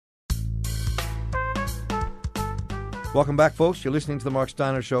Welcome back, folks. You're listening to The Mark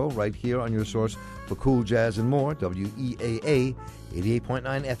Steiner Show right here on your source for cool jazz and more, WEAA 88.9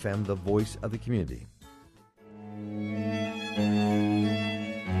 FM, the voice of the community.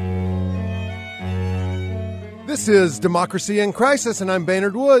 This is Democracy in Crisis, and I'm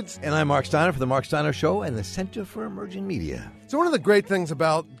Baynard Woods. And I'm Mark Steiner for The Mark Steiner Show and the Center for Emerging Media. So one of the great things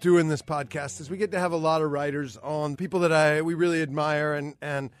about doing this podcast is we get to have a lot of writers on, people that we really admire,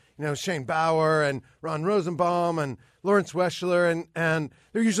 and you know, Shane Bauer and Ron Rosenbaum and Lawrence Weschler, and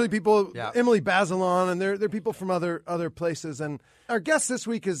they're usually people, Emily Bazelon, and they're people from other places. And our guest this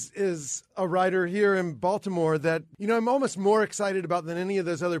week is a writer here in Baltimore that, you know, I'm almost more excited about than any of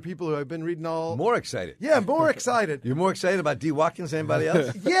those other people who I've been reading all. More excited? Yeah, more excited. You're more excited about D. Watkins than anybody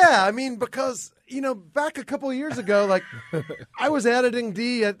else? Yeah, I mean, because, you know, back a couple of years ago, like, I was editing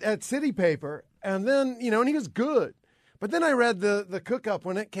D at City Paper, and then, you know, and he was good. But then I read the cook-up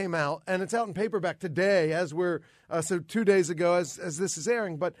when it came out, and it's out in paperback today, as we're so 2 days ago as this is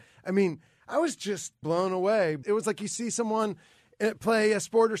airing. But I mean, I was just blown away. It was like you see someone play a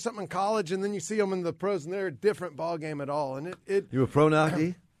sport or something in college, and then you see them in the pros, and they're a different ball game at all. And You a pro now,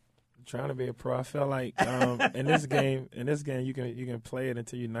 D? Trying to be a pro. I feel like in this game you can play it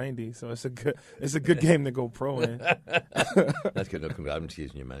until you're 90. So it's a good game to go pro in. That's good. No, I'm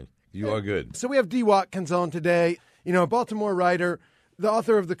teasing you, man. You are good. So we have D. Watkins on today. You know, a Baltimore writer, the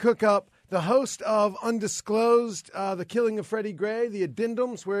author of The Cook-Up, the host of Undisclosed, The Killing of Freddie Gray, the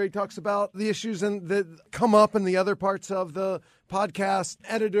addendums, where he talks about the issues that come up in the other parts of the podcast,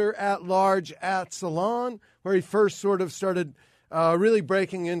 editor-at-large at Salon, where he first sort of started really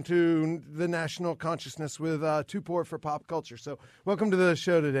breaking into the national consciousness with Too Poor for Pop Culture. So welcome to the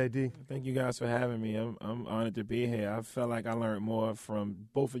show today, D. Thank you guys for having me. I'm honored to be here. I felt like I learned more from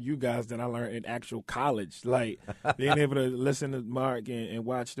both of you guys than I learned in actual college. Like being able to listen to Mark and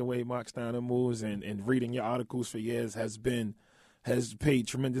watch the way Mark Steiner moves and reading your articles for years has paid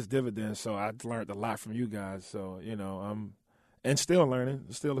tremendous dividends. So I learned a lot from you guys. So, you know, and still learning,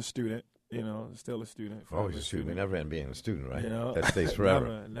 still a student. You know, still a student. Always a student. We never end being a student, right? You know, that stays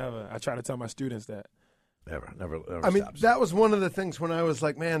forever. Never. I try to tell my students that. Never I mean, stops. that was one of the things when I was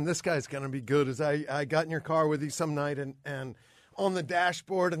like, man, this guy's going to be good, is I got in your car with you some night, and on the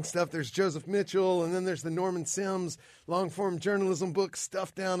dashboard and stuff, there's Joseph Mitchell, and then there's the Norman Sims long-form journalism book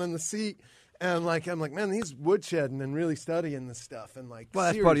stuff down in the seat. And like, I'm like, man, he's woodshedding and really studying this stuff. And like,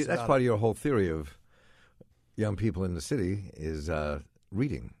 well, that's part of your whole theory of young people in the city is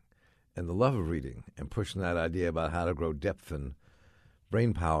reading. And the love of reading, and pushing that idea about how to grow depth and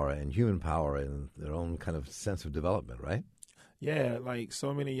brain power and human power and their own kind of sense of development, right? Yeah, like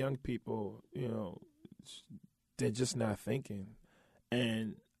so many young people, you know, they're just not thinking.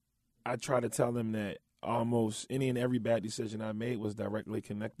 And I try to tell them that almost any and every bad decision I made was directly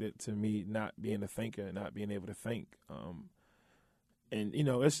connected to me not being a thinker, not being able to think. And you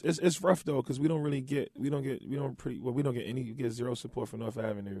know, it's rough though, because we don't get zero support for North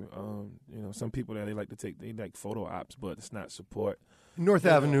Avenue. You know, some people that they like photo ops, but it's not support. North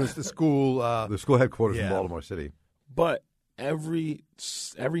Avenue is the school headquarters in Baltimore City. But every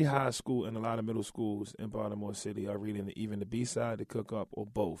high school and a lot of middle schools in Baltimore City are reading even the B-side, the Cook-Up, or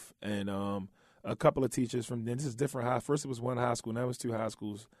both. And a couple of teachers this is different high. First it was one high school, now it's two high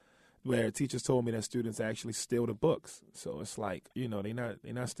schools, where teachers told me that students actually steal the books. So it's like, you know, they're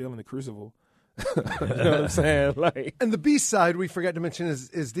not stealing the Crucible. You know what I'm saying? Like, and the Beast side, we forgot to mention,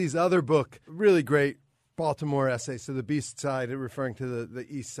 is Dee's other book, really great Baltimore essay. So the Beast side, referring to the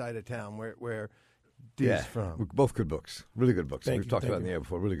east side of town where Dee's from. Both good books, really good books. We've talked about you. in the air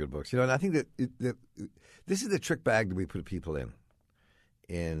before, really good books. You know, and I think that this is the trick bag that we put people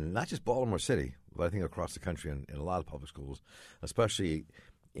in not just Baltimore City, but I think across the country in a lot of public schools, especially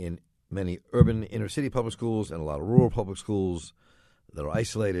in many urban inner-city public schools and a lot of rural public schools that are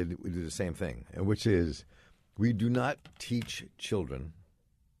isolated. We do the same thing, and which is we do not teach children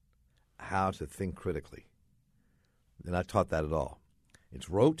how to think critically. They're not taught that at all. It's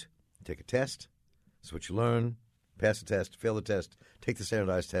rote. Take a test. That's what you learn. Pass the test, fail the test, take the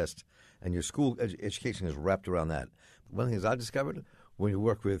standardized test, and your school education is wrapped around that. But one of the things I discovered when you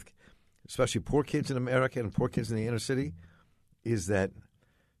work with especially poor kids in America and poor kids in the inner city is that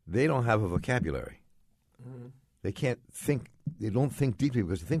they don't have a vocabulary. Mm-hmm. They can't think. They don't think deeply,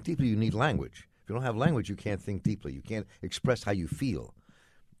 because to think deeply you need language. If you don't have language, you can't think deeply. You can't express how you feel.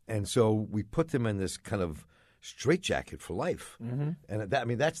 And so we put them in this kind of straitjacket for life. Mm-hmm. And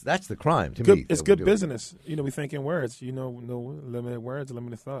that's the crime to me. It's good business. You know, we think in words. You know, limited words,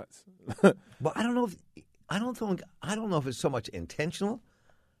 limited thoughts. Well, I don't know if it's so much intentional.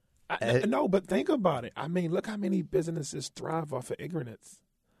 No, but think about it. I mean, look how many businesses thrive off of ignorance.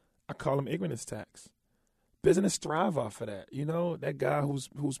 I call them ignorance tax. business thrive off of that. You know, that guy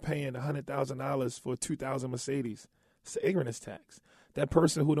who's paying $100,000 for a 2000 Mercedes, it's an ignorance tax. That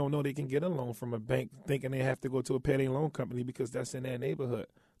person who don't know they can get a loan from a bank thinking they have to go to a payday loan company because that's in their neighborhood,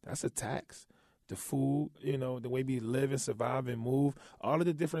 that's a tax. The food, you know, the way we live and survive and move, all of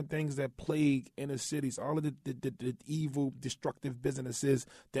the different things that plague inner cities, all of the evil, destructive businesses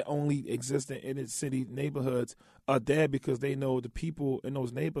that only exist in inner city neighborhoods are there because they know the people in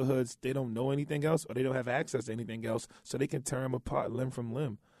those neighborhoods, they don't know anything else or they don't have access to anything else, so they can tear them apart limb from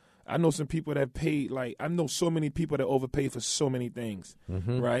limb. I know some people that pay, I know so many people that overpay for so many things,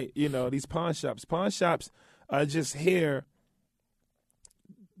 right? You know, these pawn shops are just here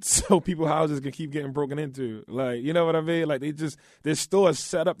so people's houses can keep getting broken into. You know what I mean? There's stores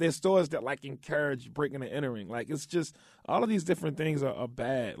set up, there's stores that encourage breaking and entering. It's just all of these different things are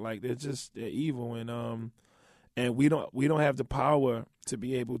bad. They're evil, and we don't have the power to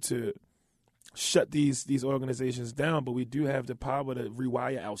be able to shut these organizations down, but we do have the power to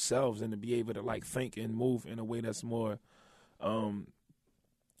rewire ourselves and to be able to think and move in a way that's more, for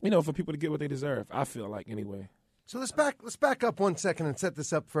people to get what they deserve. I feel like anyway. So let's back up 1 second and set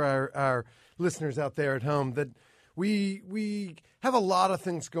this up for our listeners out there at home. That we have a lot of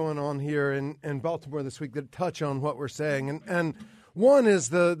things going on here in Baltimore this week that touch on what we're saying, and one is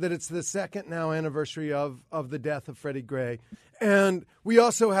that it's the second now anniversary of the death of Freddie Gray, and we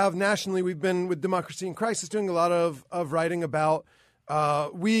also have nationally, we've been with Democracy in Crisis doing a lot of writing about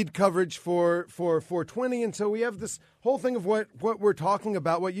weed coverage for 420, and so we have this whole thing of what we're talking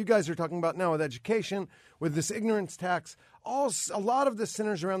about, what you guys are talking about now with education, with this ignorance tax. A lot of this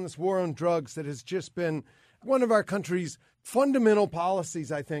centers around this war on drugs that has just been one of our country's fundamental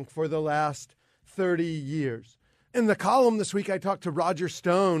policies, I think, for the last 30 years. In the column this week, I talked to Roger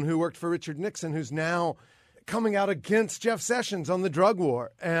Stone, who worked for Richard Nixon, who's now coming out against Jeff Sessions on the drug war.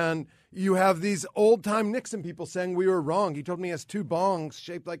 And you have these old-time Nixon people saying we were wrong. He told me he has two bongs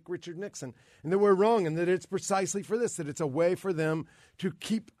shaped like Richard Nixon, and that we're wrong, and that it's precisely for this, that it's a way for them to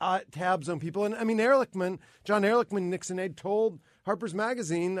keep tabs on people. And, I mean, John Ehrlichman, Nixon aide, told Harper's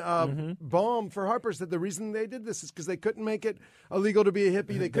Magazine, Baum for Harper's, that the reason they did this is because they couldn't make it illegal to be a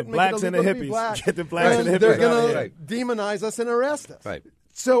hippie. They couldn't make it illegal to be black. Get the blacks and the hippies. They're going to demonize us and arrest us. Right.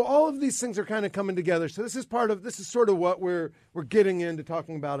 So all of these things are kind of coming together. So this is sort of what we're getting into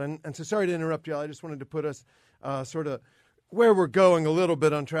talking about. And so sorry to interrupt you. I just wanted to put us sort of where we're going a little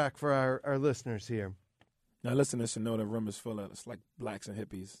bit on track for our listeners here. Now, listeners should know the room is full of, it's like blacks and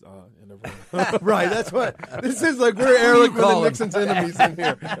hippies in the room. Right, that's what, this is like we're Ehrlichman and Nixon's enemies in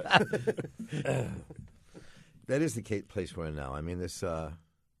here. That is the place we're in now. I mean, this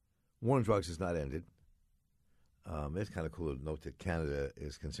war on drugs has not ended. It's kind of cool to note that Canada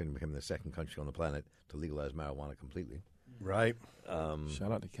is considering becoming the second country on the planet to legalize marijuana completely. Right.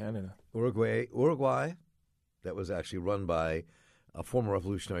 Shout out to Canada. Uruguay, that was actually run by a former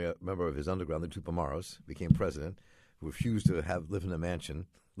revolutionary member of his underground, the Tupamaros, became president, who refused to live in a mansion,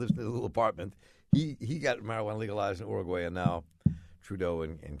 lives in a little apartment. He got marijuana legalized in Uruguay, and now Trudeau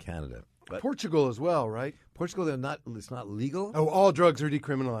in Canada. But Portugal as well, right? Portugal, it's not legal. Oh, all drugs are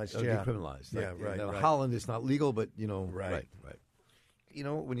decriminalized. Decriminalized. Yeah, right. Holland, it's not legal, but right. You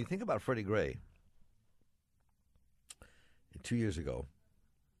know, when you think about Freddie Gray, 2 years ago,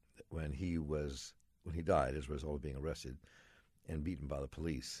 when he died as a result of being arrested and beaten by the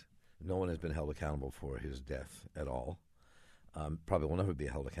police, no one has been held accountable for his death at all. Probably will never be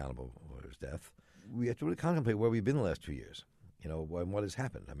held accountable for his death. We have to really contemplate where we've been the last 2 years. And what has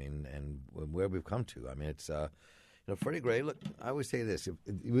happened. I mean, and where we've come to. I mean, it's, Freddie Gray, look, I always say this.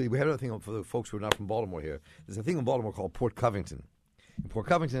 We have another thing for the folks who are not from Baltimore here. There's a thing in Baltimore called Port Covington. And Port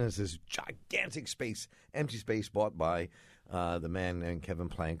Covington is this gigantic empty space bought by the man named Kevin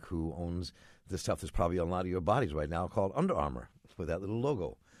Plank, who owns the stuff that's probably on a lot of your bodies right now called Under Armour, with that little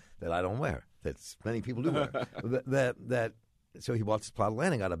logo that I don't wear, that many people do wear. So he bought this plot of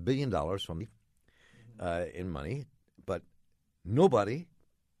land and got $1 billion from me in money, but nobody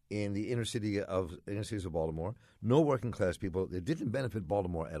in the inner cities of Baltimore, no working class people, it didn't benefit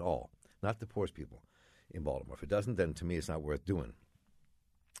Baltimore at all, not the poorest people in Baltimore. If it doesn't, then to me it's not worth doing.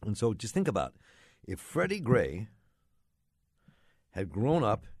 And so just think about, if Freddie Gray had grown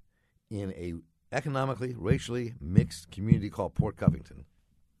up in a economically, racially mixed community called Port Covington,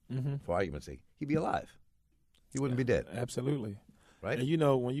 for argument's sake, he'd be alive. He wouldn't be dead. Absolutely. Right?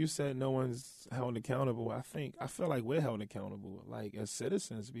 And when you said no one's held accountable, I feel like we're held accountable, like as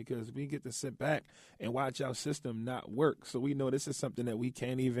citizens, because we get to sit back and watch our system not work. So we know this is something that we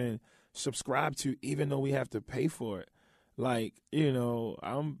can't even subscribe to, even though we have to pay for it.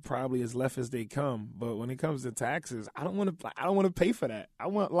 I'm probably as left as they come, but when it comes to taxes, I don't want to pay for that.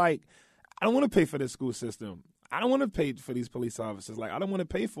 I don't want to pay for this school system. I don't want to pay for these police officers. Like, I don't want to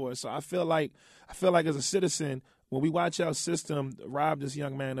pay for it. So I feel like as a citizen, when we watch our system rob this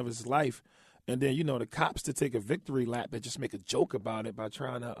young man of his life, and then, the cops to take a victory lap and just make a joke about it by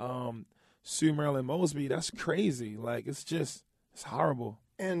trying to sue Marilyn Mosby, that's crazy. Like, it's horrible.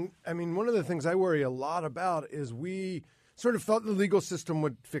 And, I mean, one of the things I worry a lot about is we sort of thought the legal system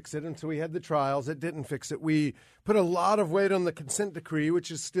would fix it, and so we had the trials. It didn't fix it. We put a lot of weight on the consent decree,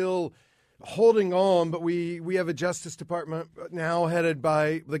 which is still holding on, but we have a Justice Department now headed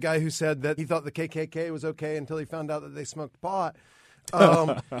by the guy who said that he thought the KKK was okay until he found out that they smoked pot.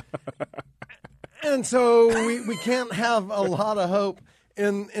 And so we can't have a lot of hope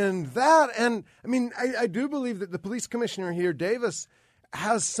in that. And, I mean, I do believe that the police commissioner here, Davis,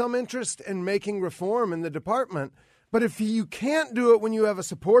 has some interest in making reform in the department. But if you can't do it when you have a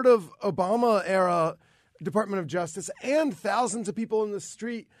supportive Obama-era Department of Justice and thousands of people in the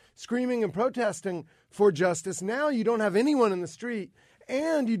street screaming and protesting for justice, now you don't have anyone in the street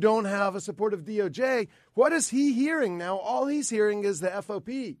and you don't have a supportive DOJ. What is he hearing now? All he's hearing is the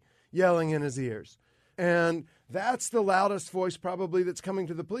FOP yelling in his ears. And that's the loudest voice probably that's coming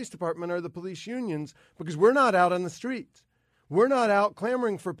to the police department or the police unions, because we're not out on the streets. We're not out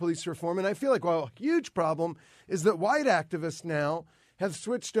clamoring for police reform. And I feel like, a huge problem is that white activists now have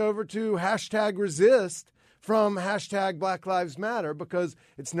switched over to #resist from #Black Lives Matter, because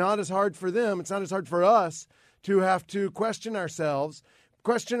it's not as hard for them, it's not as hard for us to have to question ourselves,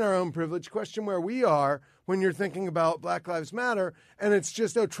 question our own privilege, question where we are when you're thinking about Black Lives Matter. And it's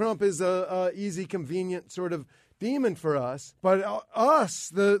just, Trump is a easy, convenient sort of demon for us. But us,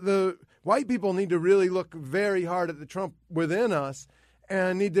 the white people, need to really look very hard at the Trump within us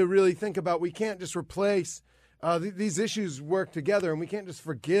and need to really think about, we can't just replace these issues work together, and we can't just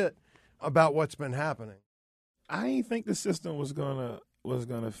forget about what's been happening. I didn't think the system was gonna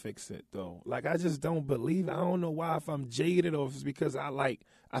fix it though. Like, I just don't believe. I don't know why, if I'm jaded or if it's because I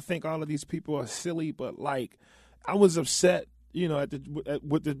think all of these people are silly. But like, I was upset, with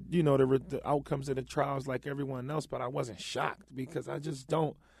the outcomes of the trials like everyone else. But I wasn't shocked, because I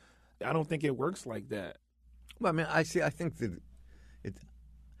don't think it works like that. Well, I mean, I think that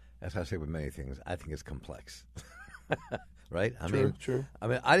as I say with many things, I think it's complex. Right? True. I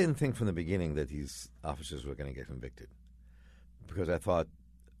mean, I didn't think from the beginning that these officers were going to get convicted, because I thought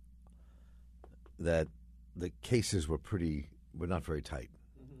that the cases were not very tight.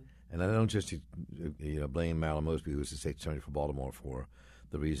 Mm-hmm. And I don't just blame Marilyn Mosby, who was the state attorney for Baltimore, for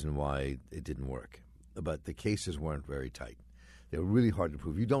the reason why it didn't work. But the cases weren't very tight. They were really hard to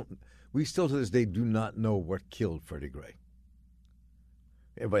prove. We still to this day do not know what killed Freddie Gray.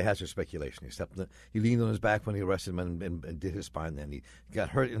 Everybody has their speculation. He leaned on his back when he arrested him and did his spine. Then he got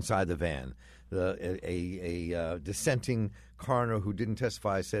hurt inside the van. A dissenting coroner who didn't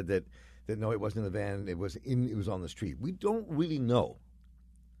testify said that no, it wasn't in the van. It was on the street. We don't really know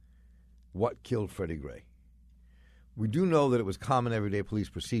what killed Freddie Gray. We do know that it was common everyday police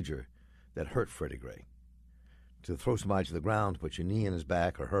procedure that hurt Freddie Gray. To throw somebody to the ground, to put your knee in his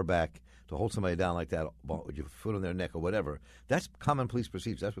back or her back, to hold somebody down like that with your foot on their neck or whatever. That's common police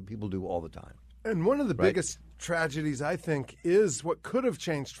procedure. That's what people do all the time. And one of the biggest tragedies, I think, is what could have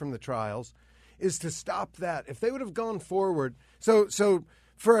changed from the trials is to stop that. If they would have gone forward. So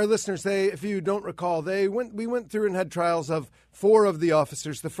for our listeners, if you don't recall, we went through and had trials of 4 of the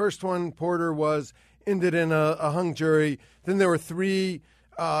officers. The first one, Porter, ended in a hung jury. Then there were 3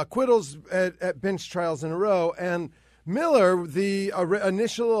 acquittals at bench trials in a row. And Miller, the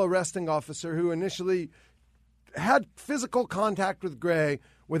initial arresting officer who initially had physical contact with Gray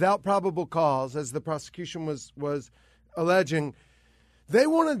without probable cause, as the prosecution was alleging, they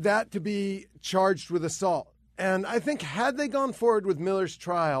wanted that to be charged with assault. And I think had they gone forward with Miller's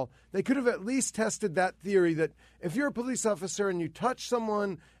trial, they could have at least tested that theory that if you're a police officer and you touch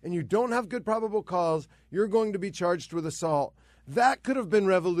someone and you don't have good probable cause, you're going to be charged with assault. That could have been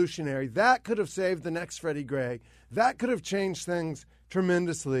revolutionary. That could have saved the next Freddie Gray. That could have changed things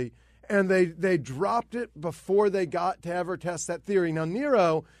tremendously. And they dropped it before they got to ever test that theory. Now,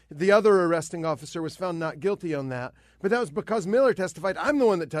 Nero, the other arresting officer, was found not guilty on that. But that was because Miller testified, I'm the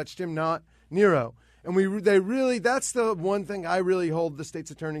one that touched him, not Nero. And that's the one thing I really hold the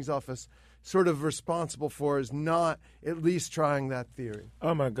state's attorney's office sort of responsible for, is not at least trying that theory.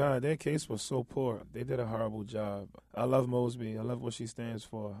 Oh my God, their case was so poor. They did a horrible job. I love Mosby. I love what she stands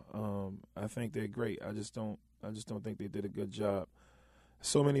for. I think they're great. I just don't think they did a good job.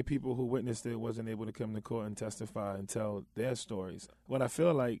 So many people who witnessed it wasn't able to come to court and testify and tell their stories. What I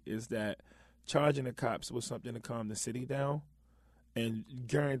feel like is that charging the cops was something to calm the city down, and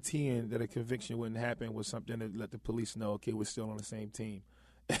guaranteeing that a conviction wouldn't happen was something to let the police know, okay, we're still on the same team.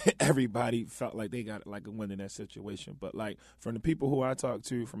 everybody felt like they got like a win in that situation. But like from the people who I talked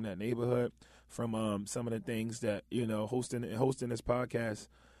to from that neighborhood, from some of the things that, you know, hosting this podcast,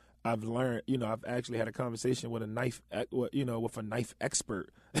 I've learned, you know, I've actually had a conversation with a knife expert.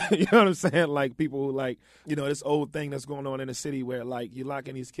 You know what I'm saying? Like people who like, you know, this old thing that's going on in the city where like you're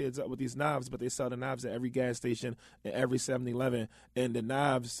locking these kids up with these knives, but they sell the knives at every gas station and every 7-Eleven. And the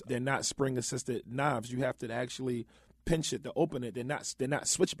knives, they're not spring assisted knives. You have to actually pinch it to open it. They're not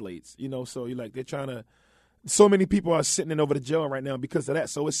switchblades, you know, so you're like, they're trying to, so many people are sitting in over the jail right now because of that.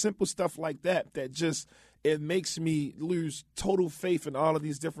 So it's simple stuff like that just, it makes me lose total faith in all of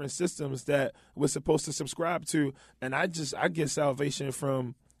these different systems that we're supposed to subscribe to. And I get salvation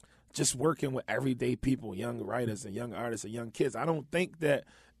from just working with everyday people, young writers and young artists and young kids. I don't think that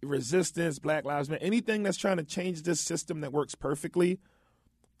resistance, Black Lives Matter, anything that's trying to change this system that works perfectly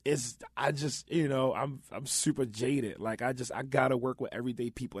I'm super jaded. Like I gotta work with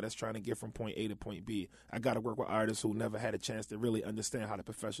everyday people that's trying to get from point A to point B. I gotta work with artists who never had a chance to really understand how the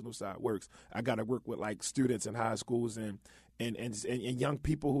professional side works. I gotta work with like students in high schools and young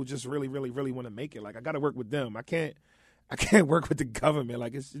people who just really, really, really want to make it. Like I gotta work with them. I can't work with the government.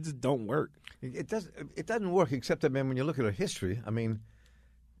 Like it just don't work. It doesn't work, except that, man, when you look at our history, I mean,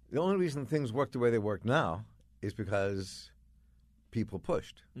 the only reason things work the way they work now is because people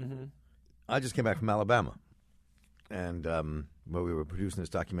pushed. Mm-hmm. I just came back from Alabama, and where we were producing this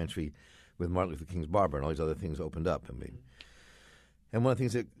documentary with Martin Luther King's barber, and all these other things opened up. And one of the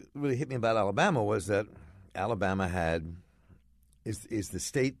things that really hit me about Alabama was that Alabama is the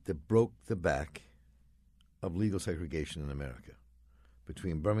state that broke the back of legal segregation in America.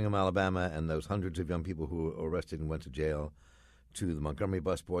 Between Birmingham, Alabama, and those hundreds of young people who were arrested and went to jail, to the Montgomery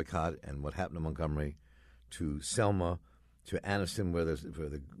bus boycott and what happened in Montgomery, to Selma, to Anniston, where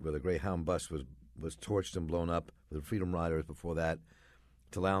the Greyhound bus was torched and blown up, with the Freedom Riders before that,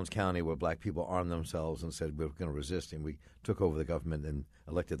 to Lowndes County, where black people armed themselves and said we're going to resist, and we took over the government and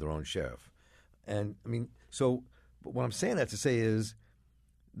elected their own sheriff. And I mean, so but what I'm saying that to say is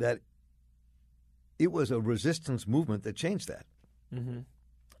that it was a resistance movement that changed that. Mm-hmm.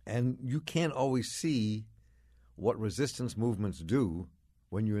 And you can't always see what resistance movements do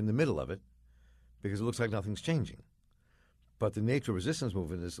when you're in the middle of it, because it looks like nothing's changing. But the nature of resistance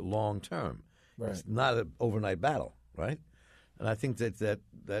movement is long term. Right. It's not an overnight battle, right? And I think that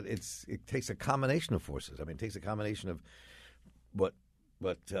it takes a combination of forces. I mean, it takes a combination of what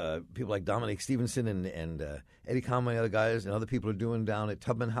people like Dominic Stevenson and Eddie Conway and other guys and other people are doing down at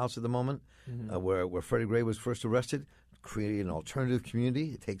Tubman House at the moment, mm-hmm. Where Freddie Gray was first arrested, creating an alternative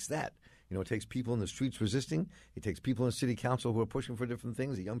community. It takes that. You know, it takes people in the streets resisting. It takes people in city council who are pushing for different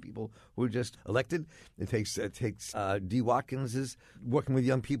things, the young people who are just elected. It takes D. Watkins is working with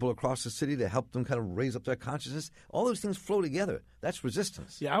young people across the city to help them kind of raise up their consciousness. All those things flow together. That's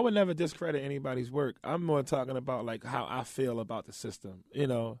resistance. Yeah, I would never discredit anybody's work. I'm more talking about, like, how I feel about the system. You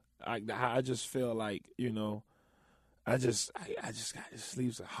know, I just feel like, you know, I just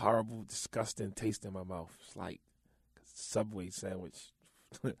leaves a horrible, disgusting taste in my mouth. It's like a Subway sandwich.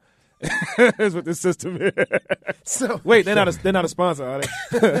 That's what the system is. So wait, they're not a sponsor, are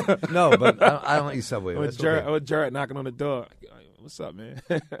they? No, but I don't eat Subway. With Jared knocking on the door. What's up, man?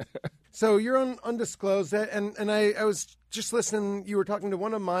 So you're on Undisclosed, and I was just listening. You were talking to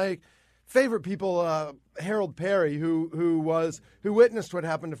one of my favorite people, Harold Perry, who witnessed what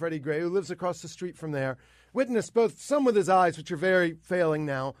happened to Freddie Gray, who lives across the street from there. Witnessed both some with his eyes, which are very failing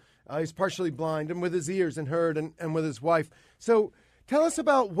now. He's partially blind, and with his ears, and heard, and with his wife. So tell us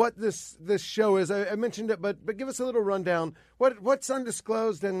about what this show is. I mentioned it, but give us a little rundown. What's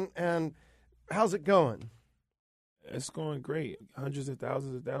Undisclosed and how's it going? It's going great. Hundreds of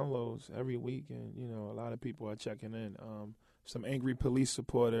thousands of downloads every week, and you know, a lot of people are checking in. Some angry police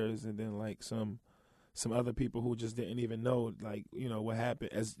supporters, and then like some other people who just didn't even know, like, you know, what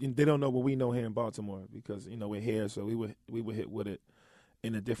happened. As they don't know what we know here in Baltimore, because you know we're here, so we were hit with it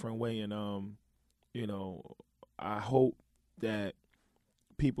in a different way. And you know, I hope that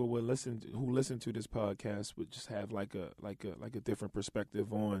people who listen to this podcast would just have like a different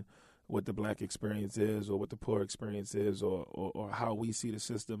perspective on what the black experience is, or what the poor experience is, or how we see the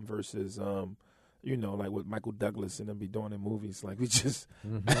system versus you know, like what Michael Douglas and them be doing in movies. Like, we just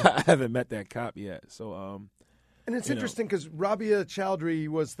I haven't met that cop yet. So and it's interesting because Rabia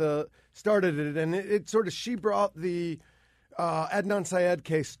Chowdhury started it, and it sort of, she brought the Adnan Syed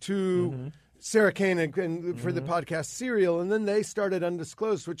case to Sarah Koenig for the podcast Serial, and then they started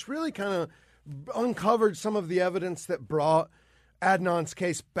Undisclosed, which really kind of uncovered some of the evidence that brought Adnan's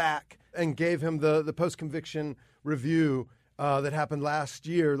case back and gave him the post-conviction review that happened last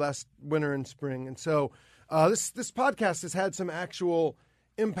winter and spring. And so this podcast has had some actual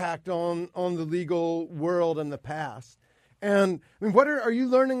impact on the legal world in the past. And I mean, are you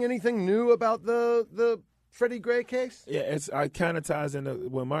learning anything new about the Freddie Gray case? Yeah, it kind of ties into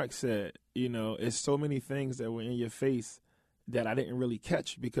what Mark said. It's so many things that were in your face that I didn't really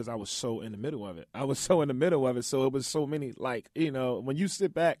catch because I was so in the middle of it. So it was so many, when you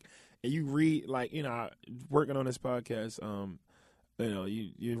sit back and you read, working on this podcast,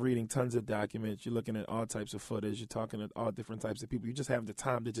 you're reading tons of documents, you're looking at all types of footage, you're talking to all different types of people. You just have the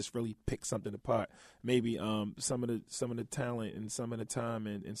time to just really pick something apart. Maybe some of the talent and some of the time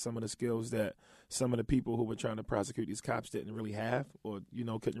and some of the skills that some of the people who were trying to prosecute these cops didn't really have or,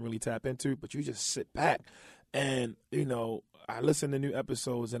 couldn't really tap into. But you just sit back and, I listen to new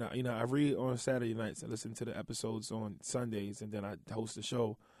episodes and, I read on Saturday nights. I listen to the episodes on Sundays and then I host the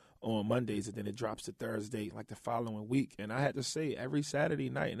show on Mondays, and then it drops to Thursday, like the following week. And I had to say, every Saturday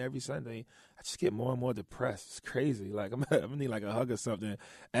night and every Sunday, I just get more and more depressed. It's crazy. Like, I'm gonna need like a hug or something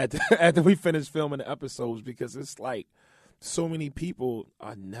after we finish filming the episodes, because it's like so many people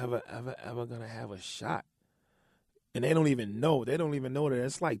are never, ever, ever gonna have a shot. And they don't even know. They don't even know that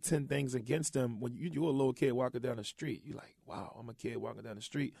it's like 10 things against them. When you're a little kid walking down the street, you're like, wow, I'm a kid walking down the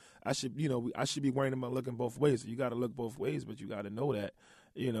street. I should be worrying about looking both ways. You got to look both ways, but you got to know that,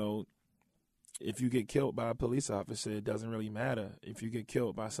 if you get killed by a police officer, it doesn't really matter. If you get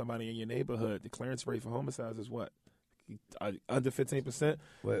killed by somebody in your neighborhood, the clearance rate for homicides is what? Under 15%?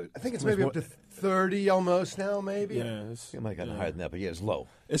 Well, I think it's maybe up to 30 almost now, maybe. Yeah. It might have gotten higher than that, but yeah, it's low.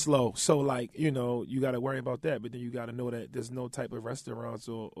 It's low. So, you got to worry about that. But then you got to know that there's no type of restaurants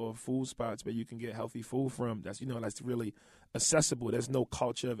or food spots where you can get healthy food from. That's really accessible. There's no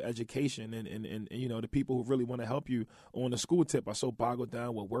culture of education. And the people who really want to help you on the school tip are so boggled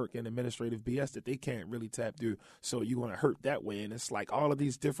down with work and administrative BS that they can't really tap through. So you're going to hurt that way. And it's like all of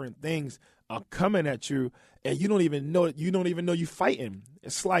these different things are coming at you, and you don't even know you're fighting.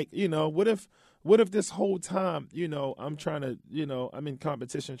 It's like, what if this whole time, I'm trying to, I'm in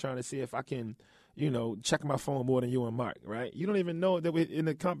competition trying to see if I can, check my phone more than you and Mark, right? You don't even know that we're in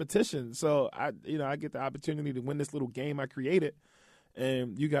a competition. So I get the opportunity to win this little game I created,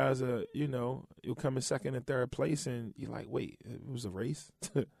 and you guys are, you'll come in second and third place, and you're like, wait, it was a race?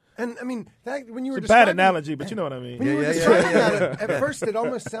 And I mean, when you were it's a bad analogy, but you know what I mean. When you were describing that, at first it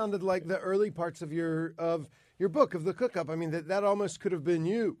almost sounded like the early parts of your book, of the cook-up. I mean, that almost could have been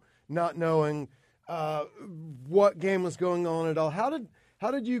you, not knowing what game was going on at all. How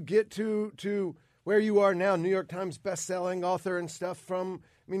did you get to where you are now, New York Times best-selling author and stuff?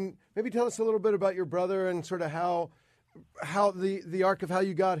 Maybe tell us a little bit about your brother and sort of how the arc of how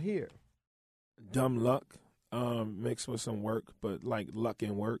you got here. Dumb luck. Mixed with some work, but like luck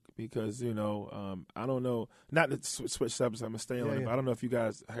and work, because, I don't know, not to switch subjects, I'm going to stay on it, but I don't know if you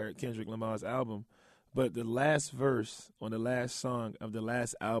guys heard Kendrick Lamar's album, but the last verse on the last song of the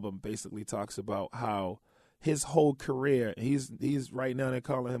last album basically talks about how his whole career, he's right now, they're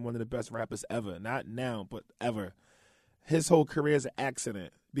calling him one of the best rappers ever, not now, but ever. His whole career is an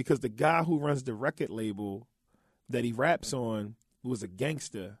accident, because the guy who runs the record label that he raps on was a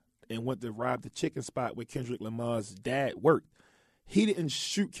gangster and went to rob the chicken spot where Kendrick Lamar's dad worked. He didn't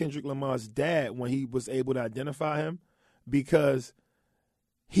shoot Kendrick Lamar's dad when he was able to identify him, because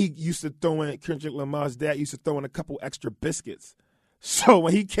Kendrick Lamar's dad used to throw in a couple extra biscuits. So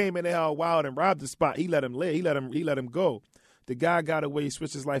when he came in there all wild and robbed the spot, he let him live. He let him go. The guy got away,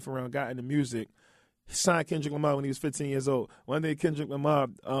 switched his life around, got into music. He signed Kendrick Lamar when he was 15 years old. One day Kendrick Lamar,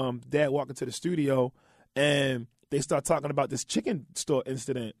 dad walked into the studio, and they start talking about this chicken store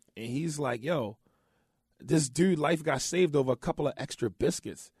incident, and he's like, yo, this dude life got saved over a couple of extra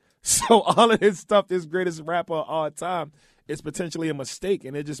biscuits. So all of his stuff, this greatest rapper of all time, is potentially a mistake.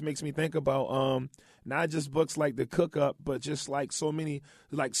 And it just makes me think about not just books like The Cook-Up, but just like so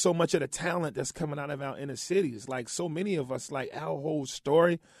much of the talent that's coming out of our inner cities. Like so many of us, like our whole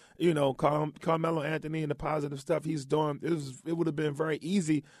story, Carmelo Anthony and the positive stuff he's doing, it would have been very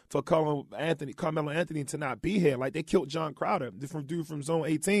easy for Carmelo Anthony to not be here. Like they killed John Crowder, dude from Zone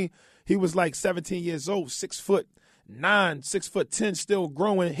 18. He was like 17 years old, 6'9", 6'10", still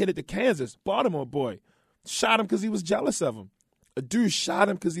growing, headed to Kansas. Baltimore boy. Shot him because he was jealous of him. A dude shot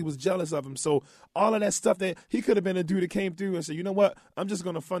him because he was jealous of him. So all of that stuff, that he could have been a dude that came through and said, you know what, I'm just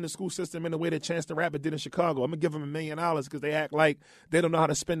going to fund the school system in the way that Chance the Rapper did in Chicago. I'm going to give them $1 million because they act like they don't know how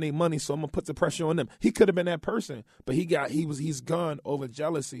to spend their money, so I'm going to put the pressure on them. He could have been that person, but he's gone over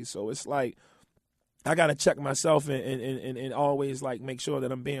jealousy. So it's like, I got to check myself and always like make sure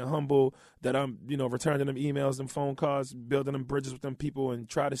that I'm being humble, that I'm, returning them emails and phone calls, building them bridges with them people, and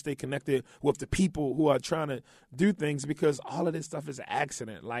try to stay connected with the people who are trying to do things, because all of this stuff is an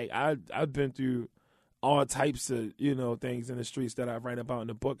accident. Like I've been through all types of, things in the streets that I write about in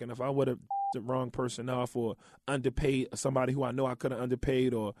the book. And if I would have the wrong person off or underpaid somebody who I know I could have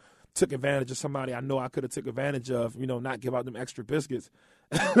underpaid or took advantage of somebody I know I could have took advantage of, not give out them extra biscuits,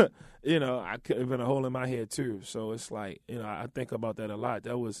 I could have been a hole in my head too. So it's like, I think about that a lot.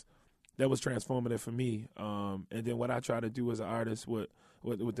 That was transformative for me. And then what I try to do as an artist with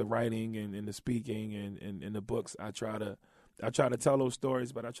the writing and the speaking and the books, I try to tell those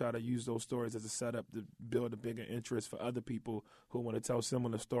stories, but I try to use those stories as a setup to build a bigger interest for other people who want to tell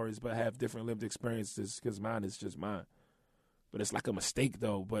similar stories but have different lived experiences, because mine is just mine. But it's like a mistake,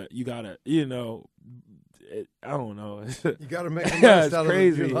 though. But you got to, I don't know. You got to make the most out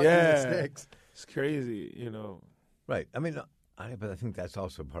crazy. of your Mistakes. It's crazy, Right. I mean, but I think that's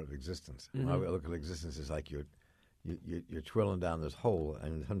also part of existence. Mm-hmm. I look at existence as like you're twirling down this hole,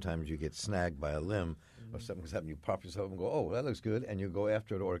 and sometimes you get snagged by a limb or something's happened. You prop yourself and go, "Oh, that looks good," and you go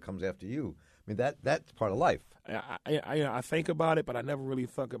after it, or it comes after you. I mean, that's part of life. I think about it, but I never really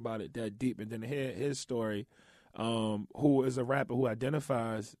think about it that deep. And then to hear his story, who is a rapper who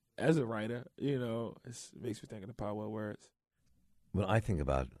identifies as a writer, it makes me think of the power of words. When I think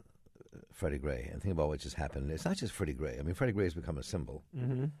about Freddie Gray and think about what just happened, it's not just Freddie Gray. I mean, Freddie Gray has become a symbol,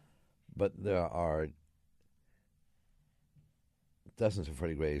 but there are dozens of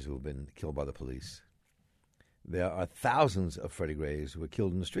Freddie Grays who have been killed by the police. There are thousands of Freddie Grays who are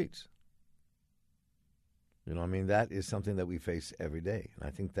killed in the streets. That is something that we face every day. And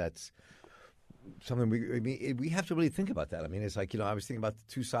I think that's something we have to really think about that. I mean, it's like, I was thinking about the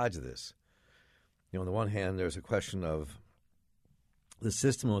two sides of this. On the one hand, there's a question of the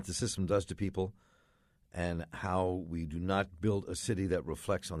system and what the system does to people and how we do not build a city that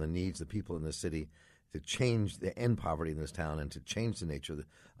reflects on the needs of the people in the city to change the end poverty in this town and to change the nature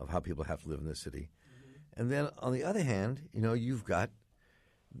of how people have to live in this city. And then on the other hand, you've got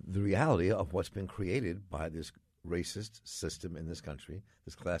the reality of what's been created by this racist system in this country,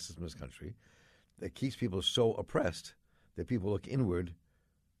 this class system in this country, that keeps people so oppressed that people look inward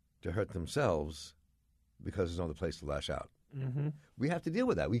to hurt themselves because there's no other place to lash out. Mm-hmm. We have to deal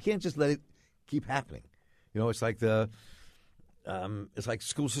with that. We can't just let it keep happening. It's like it's like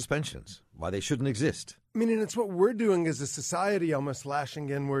school suspensions, why they shouldn't exist. I mean, and it's what we're doing as a society, almost lashing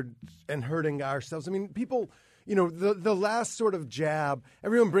inward and hurting ourselves. I mean, people, the last sort of jab,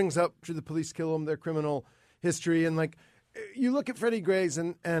 everyone brings up, should the police kill them, their criminal history, and like, you look at Freddie Gray's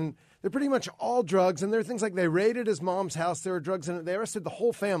and they're pretty much all drugs, and there are things like they raided his mom's house, there were drugs in it, they arrested the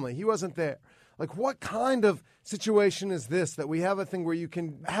whole family, he wasn't there. Like, what kind of situation is this, that we have a thing where you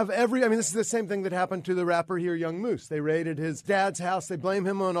can have this is the same thing that happened to the rapper here, Young Moose. They raided his dad's house. They blame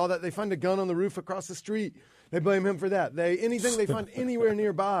him on all that. They find a gun on the roof across the street. They blame him for that. Anything they find anywhere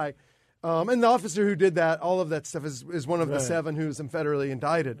nearby. And the officer who did that, all of that stuff is one of the 7 who's federally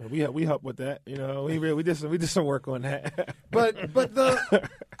indicted. We help with that. We did some work on that. But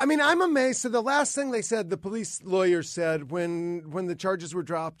I'm amazed. So the last thing they said, the police lawyers said when the charges were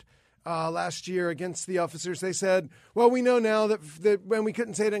dropped last year against the officers, they said, well, we know now that when we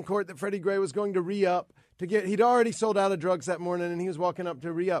couldn't say it in court that Freddie Gray was going to re-up he'd already sold out of drugs that morning and he was walking up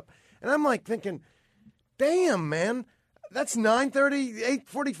to re-up. And I'm like thinking, damn, man, that's 9:30,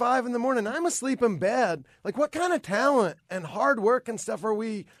 8:45 in the morning. I'm asleep in bed. Like, what kind of talent and hard work and stuff are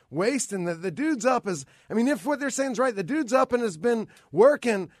we wasting? The dude's up if what they're saying is right, the dude's up and has been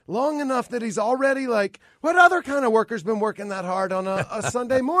working long enough that he's already like, what other kind of worker's been working that hard on a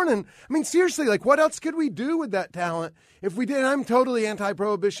Sunday morning? I mean, seriously, like, what else could we do with that talent if we did? I'm totally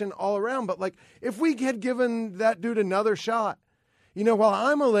anti-prohibition all around, but like, if we had given that dude another shot, while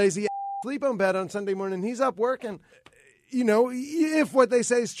I'm a lazy sleep in bed on Sunday morning, he's up working. If what they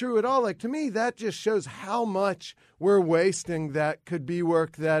say is true at all, like, to me, that just shows how much we're wasting that could be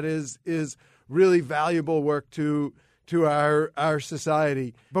work that is really valuable work to our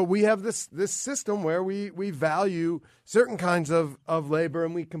society. But we have this system where we value certain kinds of labor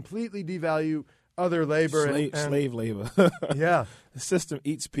and we completely devalue other labor. Slave labor. Yeah. The system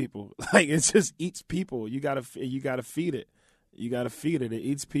eats people. Like, it just eats people. You gotta feed it. You got to feed it. It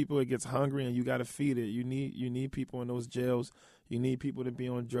eats people. It gets hungry, and you got to feed it. You need people in those jails. You need people to be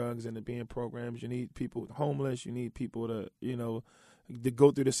on drugs and to be in programs. You need people homeless. You need people to to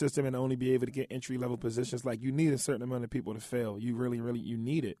go through the system and only be able to get entry-level positions. Like, you need a certain amount of people to fail. You really, really, you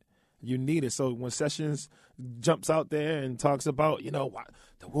need it. You need it. So when Sessions jumps out there and talks about,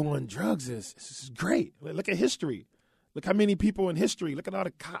 the war on drugs is great. Look at history. Look how many people in history. Look at all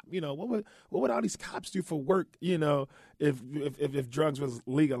the cops. What would all these cops do for work? if drugs was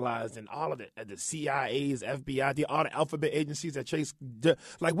legalized and all of the CIAs, FBI, all the alphabet agencies that chase,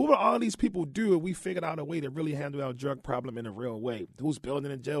 like what would all these people do if we figured out a way to really handle our drug problem in a real way? Who's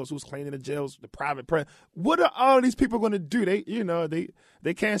building the jails? Who's cleaning the jails? The private press. What are all these people going to do?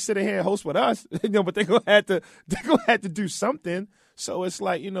 They can't sit in here and host with us, but they're gonna have to do something. So it's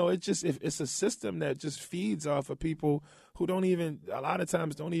like, it's a system that just feeds off of people who don't even, a lot of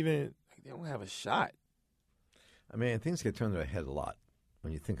times they don't have a shot. I mean, things get turned on their head a lot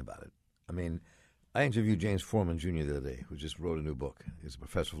when you think about it. I mean, I interviewed James Foreman Jr. the other day, who just wrote a new book. He's a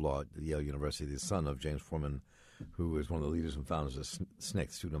professor of law at Yale University, the son of James Foreman, who is one of the leaders and founders of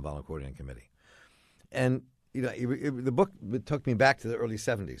SNCC, Student Involvement Coordinating Committee. And, the book took me back to the early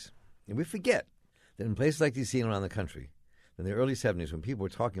 70s. And we forget that in places like D.C. and around the country, in the early 70s, when people were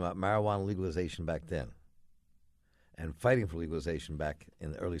talking about marijuana legalization back then and fighting for legalization back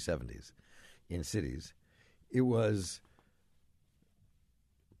in the early 70s in cities, it was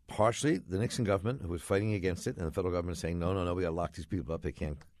partially the Nixon government who was fighting against it, and the federal government saying, no, we got to lock these people up. They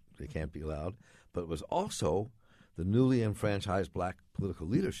can't be allowed. But it was also the newly enfranchised black political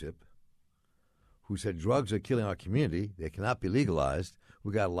leadership who said drugs are killing our community. They cannot be legalized.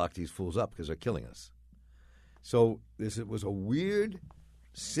 We got to lock these fools up because they're killing us. So it was a weird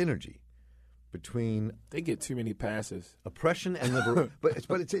synergy between they get too many passes, oppression and liberation.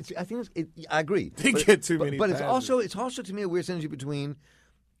 but it's I think I agree. They get too many. But passes. it's also to me a weird synergy between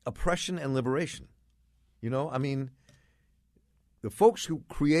oppression and liberation. I mean, the folks who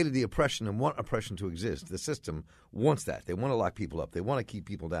created the oppression and want oppression to exist, the system wants that. They want to lock people up. They want to keep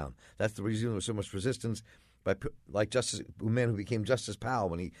people down. That's the reason there was so much resistance. Like a man who became Justice Powell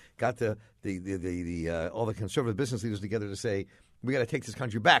when he got all the conservative business leaders together to say, we got to take this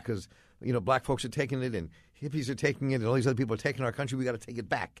country back because black folks are taking it and hippies are taking it and all these other people are taking our country. We got to take it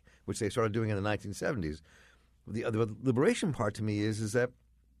back, which they started doing in the 1970s. The liberation part to me is that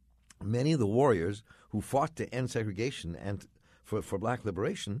many of the warriors who fought to end segregation and for black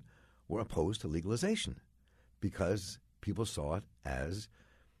liberation were opposed to legalization because people saw it as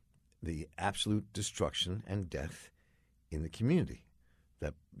the absolute destruction and death in the community.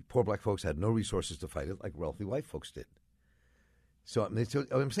 That poor black folks had no resources to fight it like wealthy white folks did. So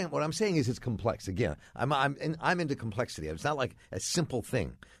what I'm saying is it's complex. Again, I'm into complexity. It's not like a simple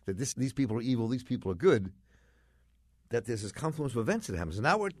thing that these people are evil, these people are good. That there's this confluence of events that happens. And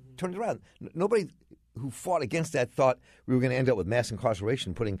now we're turning around. Nobody who fought against that thought we were going to end up with mass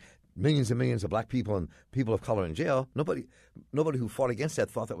incarceration, putting millions and millions of black people and people of color in jail. Nobody who fought against that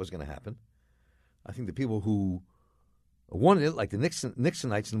thought that was going to happen. I think the people who wanted it, like the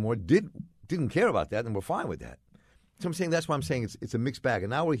Nixonites and more, didn't care about that and were fine with that. So I'm saying that's why I'm saying it's a mixed bag. And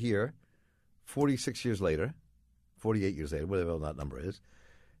now we're here, 46 years later, 48 years later, whatever that number is,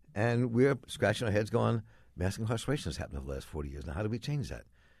 and we're scratching our heads going, mass incarceration has happened over the last 40 years. Now, how do we change that?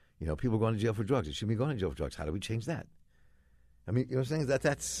 People going to jail for drugs. They shouldn't be going to jail for drugs. How do we change that? I mean, what I'm saying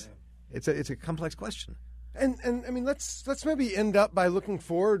is it's a complex question. And I mean, let's maybe end up by looking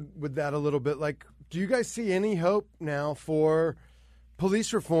forward with that a little bit. Like, do you guys see any hope now for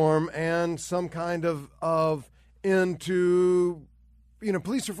police reform and some kind of end to,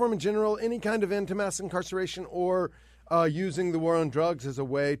 police reform in general, any kind of end to mass incarceration, or using the war on drugs as a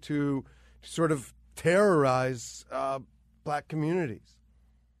way to sort of terrorize black communities?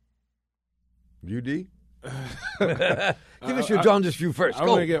 UD? Give us your jaundiced view first. I'm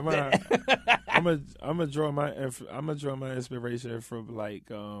Go. gonna get my. I'm gonna draw my inspiration from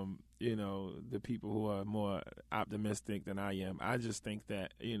the people who are more optimistic than I am. I just think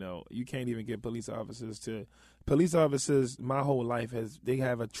that you can't even get police officers. My whole life they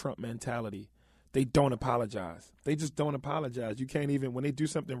have a Trump mentality. They don't apologize. They just don't apologize. You can't even when they do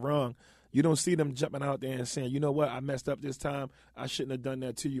something wrong. You don't see them jumping out there and saying, you know what, I messed up this time. I shouldn't have done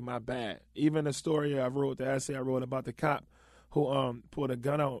that to you. My bad. Even the story the essay I wrote about the cop who pulled a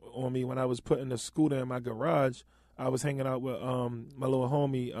gun out on me when I was putting the scooter in my garage. I was hanging out with my little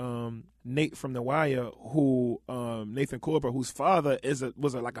homie Nate from The Wire, Nathan Corber, whose father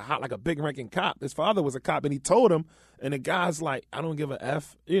was a big ranking cop. His father was a cop, and he told him, and the guy's like, I don't give a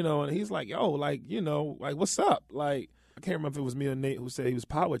F, and he's like, yo, what's up, like. I can't remember if it was me or Nate who said he was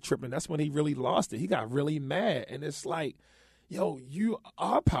power tripping. That's when he really lost it. He got really mad. And it's like, yo, you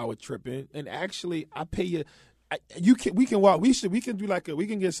are power tripping. And actually, I pay you. We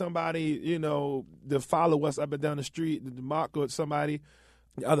can get somebody, to follow us up and down the street, the Mark or somebody,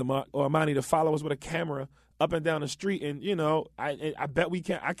 the other Mark or Amani to follow us with a camera up and down the street. And, I bet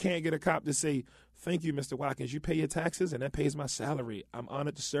I can't get a cop to say, thank you, Mr. Watkins. You pay your taxes and that pays my salary. I'm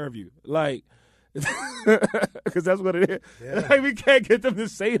honored to serve you. Like,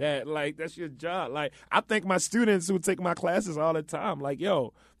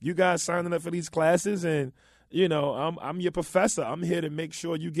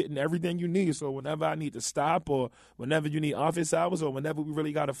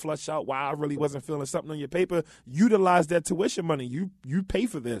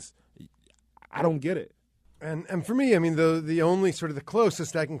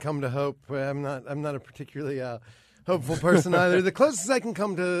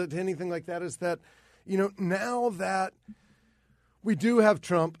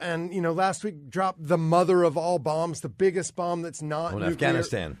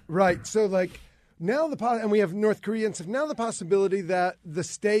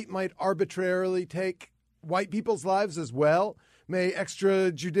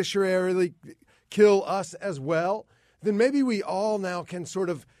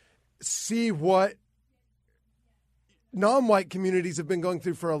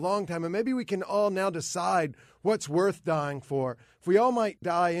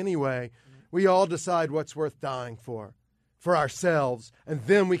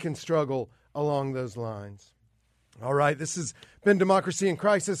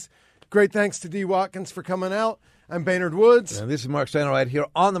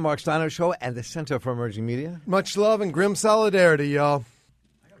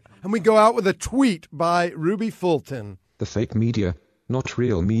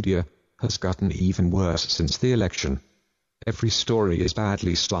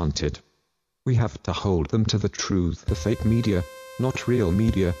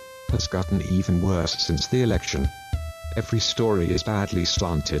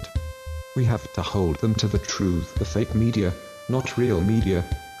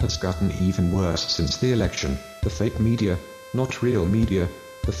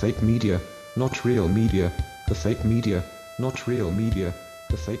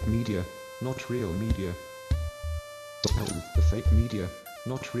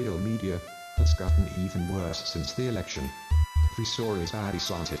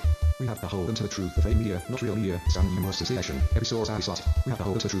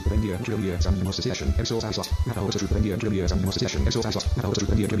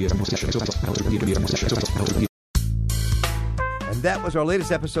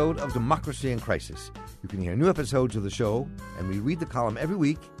 Democracy in Crisis. You can hear new episodes of the show, and we read the column every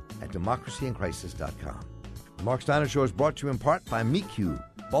week at democracyincrisis.com. The Mark Steiner Show is brought to you in part by MeQ,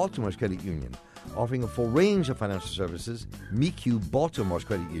 Baltimore's credit union. Offering a full range of financial services, MeQ, Baltimore's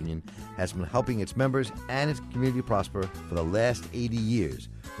credit union, has been helping its members and its community prosper for the last 80 years.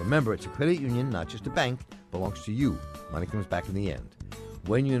 Remember, it's a credit union, not just a bank. Belongs to you. Money comes back in the end.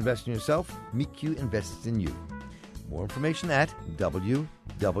 When you invest in yourself, MeQ invests in you. More information at www.mecu.com.